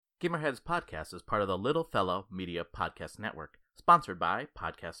Gamerheads Podcast is part of the Little Fellow Media Podcast Network, sponsored by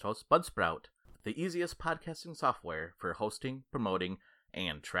podcast host Budsprout, the easiest podcasting software for hosting, promoting,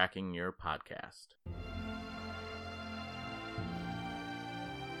 and tracking your podcast.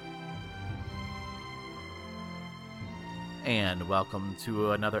 And welcome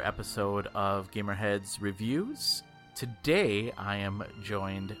to another episode of Gamerheads Reviews. Today I am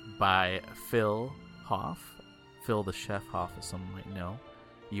joined by Phil Hoff. Phil the Chef Hoff, as some might know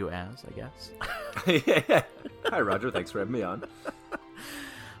you as, I guess. Hi, Roger. Thanks for having me on.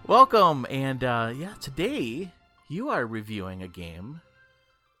 Welcome. And today you are reviewing a game.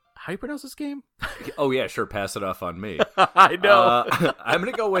 How do you pronounce this game? Oh, yeah, sure. Pass it off on me. I know. I'm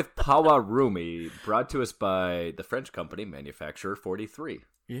going to go with Pawarumi, brought to us by the French company Manufacturer 43.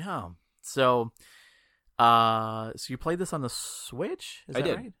 Yeah. So you played this on the Switch? Is I that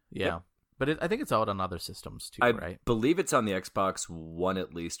did. right? Yeah. Yep. But I think it's out on other systems too, I right? believe it's on the Xbox One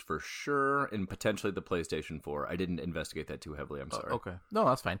at least for sure, and potentially the PlayStation 4. I didn't investigate that too heavily. I'm sorry. Okay. No,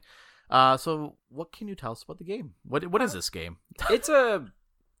 that's fine. So what can you tell us about the game? What is this game? It's a...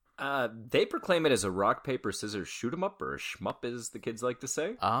 they proclaim it as a rock, paper, scissors shoot 'em up, or a shmup, as the kids like to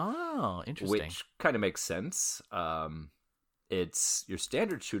say. Oh, interesting. Which kind of makes sense. It's your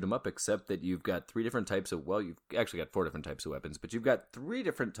standard shoot 'em up, except that you've got three different types of, well, you've actually got four different types of weapons, but you've got three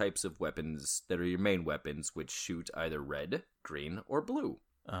different types of weapons that are your main weapons, which shoot either red, green, or blue.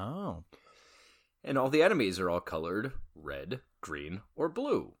 Oh. And all the enemies are all colored red, green, or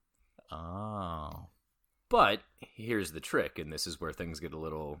blue. Oh. But here's the trick, and this is where things get a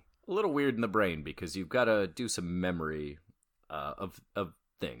little weird in the brain, because you've got to do some memory of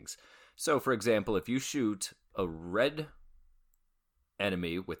things. So, for example, if you shoot a red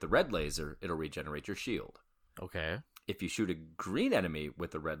enemy with the red laser, it'll regenerate your shield. Okay. If you shoot a green enemy with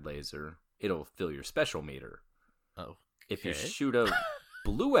the red laser, it'll fill your special meter. Oh. If you shoot a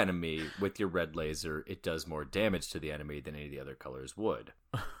blue enemy with your red laser, it does more damage to the enemy than any of the other colors would.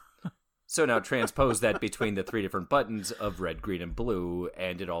 So now transpose that between the three different buttons of red, green, and blue,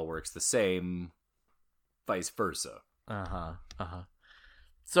 and it all works the same, vice versa.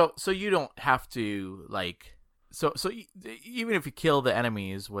 So you don't have to even if you kill the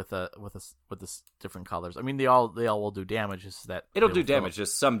enemies with the different colors, I mean they all will do damage. Just that it'll do damage.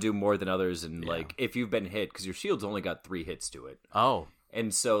 Just some do more than others, and if you've been hit, because your shield's only got 3 hits to it. Oh.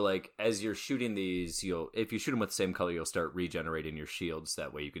 And so, as you're shooting these, if you shoot them with the same color, you'll start regenerating your shields.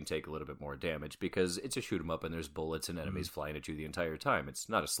 That way you can take a little bit more damage, because it's a shoot 'em up and there's bullets and enemies flying at you the entire time. It's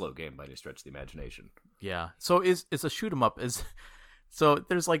not a slow game by any stretch of the imagination. Yeah. So it's a shoot 'em up. So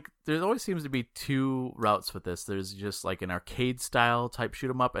there always seems to be two routes with this. There's just an arcade style type shoot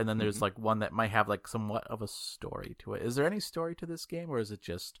 'em up, and then there's one that might have somewhat of a story to it. Is there any story to this game, or is it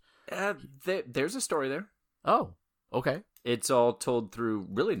just... There's a story there. Oh, okay. It's all told through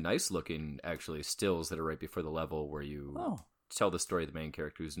really nice looking, actually, stills that are right before the level where you tell the story of the main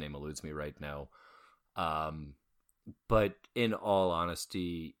character, whose name eludes me right now. But in all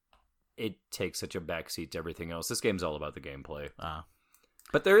honesty, it takes such a backseat to everything else. This game's all about the gameplay.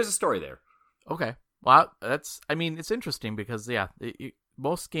 But there is a story there. Okay. Well, it's interesting because,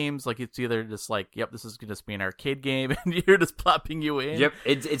 most games, it's either just yep, this is going to be an arcade game, and you're just plopping you in. Yep,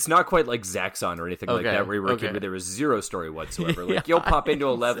 it's not quite like Zaxxon or anything like that, where you were a kid where there was zero story whatsoever. You'll pop into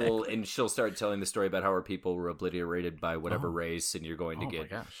a level, and she'll start telling the story about how her people were obliterated by whatever race, and you're going to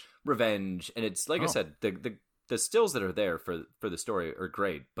get revenge. And it's, I said, the stills that are there for the story are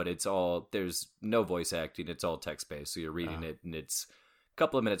great, but there's no voice acting, it's all text-based, so you're reading it, and it's a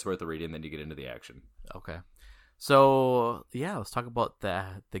couple of minutes worth of reading, then you get into the action. Okay. So, let's talk about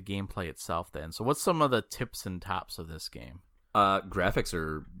the gameplay itself then. So what's some of the tips and tops of this game? Graphics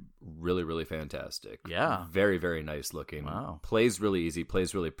are really, really fantastic. Yeah. Very, very nice looking. Wow. Plays really easy,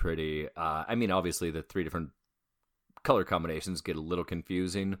 plays really pretty. Obviously the 3 different color combinations get a little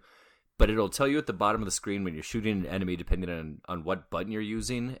confusing, but it'll tell you at the bottom of the screen when you're shooting an enemy, depending on what button you're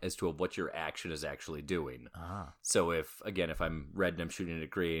using, as to what your action is actually doing. So if I'm red and I'm shooting at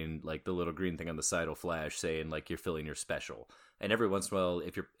green, the little green thing on the side will flash saying, you're filling your special. And every once in a while,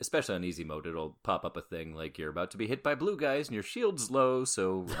 if you're, especially on easy mode, it'll pop up a thing like you're about to be hit by blue guys and your shield's low,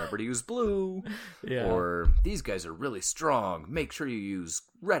 so remember to use blue. Or these guys are really strong, make sure you use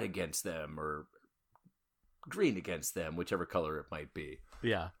red against them, or green against them, whichever color it might be.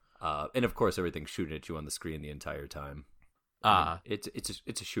 Yeah. And of course, everything's shooting at you on the screen the entire time. It's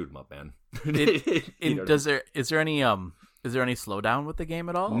a shoot 'em up, man. Is there any slowdown with the game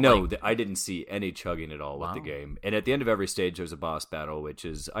at all? No, I didn't see any chugging at all with the game. And at the end of every stage, there's a boss battle, which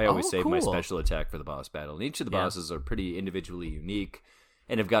is I always save my special attack for the boss battle. And each of the bosses are pretty individually unique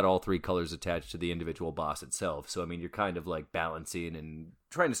and have got all 3 colors attached to the individual boss itself. So, I mean, you're kind of like balancing and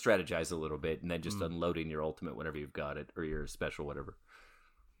trying to strategize a little bit and then just unloading your ultimate whenever you've got it, or your special, whatever.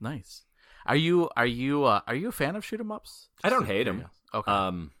 Nice. Are you a fan of shoot 'em ups? I don't hate them.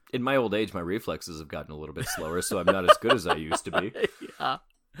 Okay. In my old age, my reflexes have gotten a little bit slower, so I'm not as good as I used to be.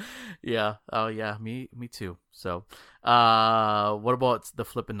 Yeah. Oh yeah, me too. So, what about the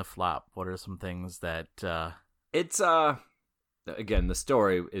flip and the flop? What are some things that It's again, the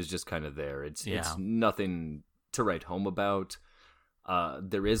story is just kind of there. It's nothing to write home about.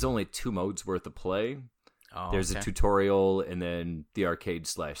 There is only 2 modes worth of play. There's a tutorial and then the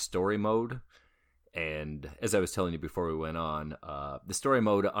arcade/story mode. And as I was telling you before we went on, the story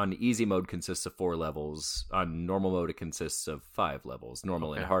mode on easy mode consists of 4 levels. On normal mode, it consists of 5 levels.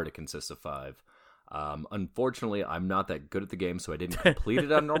 Normal and hard, it consists of 5. Unfortunately, I'm not that good at the game, so I didn't complete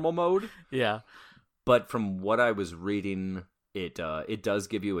it on normal mode. Yeah. But from what I was reading, it does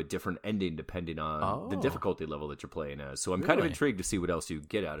give you a different ending depending on the difficulty level that you're playing as. So I'm kind of intrigued to see what else you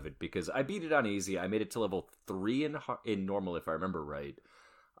get out of it, because I beat it on easy. I made it to level 3 in normal, if I remember right.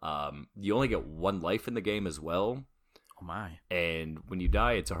 You only get 1 life in the game as well. Oh my. And when you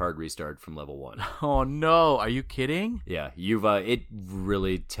die, it's a hard restart from level 1. Oh no, are you kidding? Yeah, it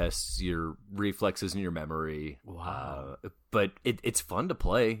really tests your reflexes and your memory. Wow. But it's fun to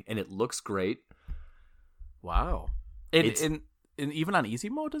play, and it looks great. Wow. And even on easy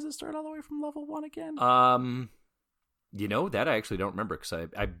mode, does it start all the way from level 1 again? That I actually don't remember, because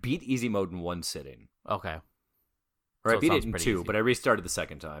I beat easy mode in 1 sitting. Okay. Or So I beat it in pretty 2, easy. but I restarted the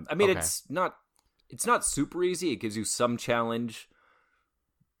second time. I mean, it's not super easy. It gives you some challenge,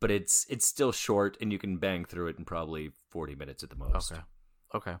 but it's still short, and you can bang through it in probably 40 minutes at the most.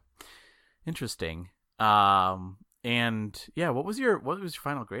 Okay. Interesting. And yeah, what was your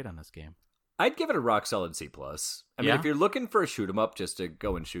final grade on this game? I'd give it a rock solid C+. I mean, if you're looking for a shoot 'em up just to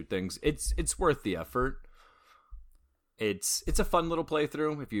go and shoot things, it's worth the effort. It's a fun little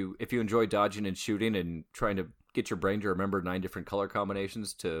playthrough if you enjoy dodging and shooting and trying to get your brain to remember 9 different color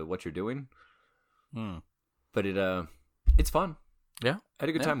combinations to what you're doing. But it's fun. Yeah, I had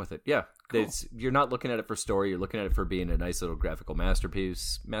a good time with it. Yeah, cool. You're not looking at it for story. You're looking at it for being a nice little graphical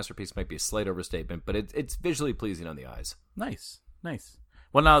masterpiece. Masterpiece might be a slight overstatement, but it's visually pleasing on the eyes. Nice.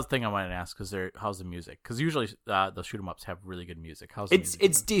 One other thing I wanted to ask, how's the music? Because usually the shoot 'em ups have really good music. How's the music?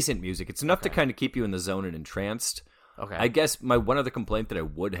 It's decent music. It's enough to kind of keep you in the zone and entranced. Okay. I guess my one other complaint that I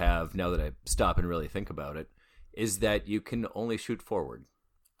would have, now that I stop and really think about it, is that you can only shoot forward.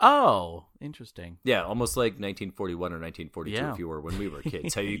 Oh, interesting. Yeah, almost like 1941 or 1942 if you were when we were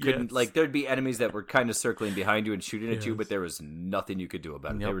kids. How you couldn't, Yes. there'd be enemies that were kind of circling behind you and shooting at you, but there was nothing you could do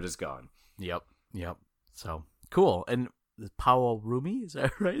about it. They were just gone. Yep. So, cool. And Power Rumi, is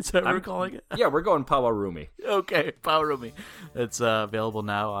that right? Is that what we're calling it? Yeah, we're going Power Rumi. Okay, Power Rumi. It's available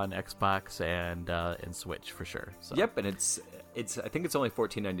now on Xbox and Switch for sure. So. Yep, and it's I think it's only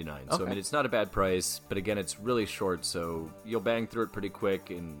 $14.99. So I mean, it's not a bad price, but again, it's really short, so you'll bang through it pretty quick,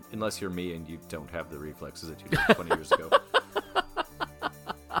 and unless you're me and you don't have the reflexes that you did 20 years ago.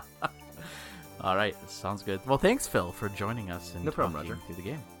 All right, sounds good. Well, thanks, Phil, for joining us and problem, talking Roger. through the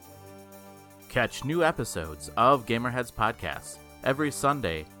game. Catch new episodes of Gamerheads Podcast every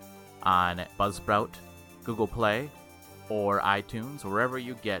Sunday on Buzzsprout, Google Play, or iTunes, wherever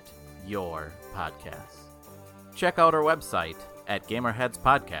you get your podcasts. Check out our website at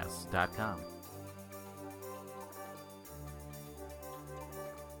gamerheadspodcast.com.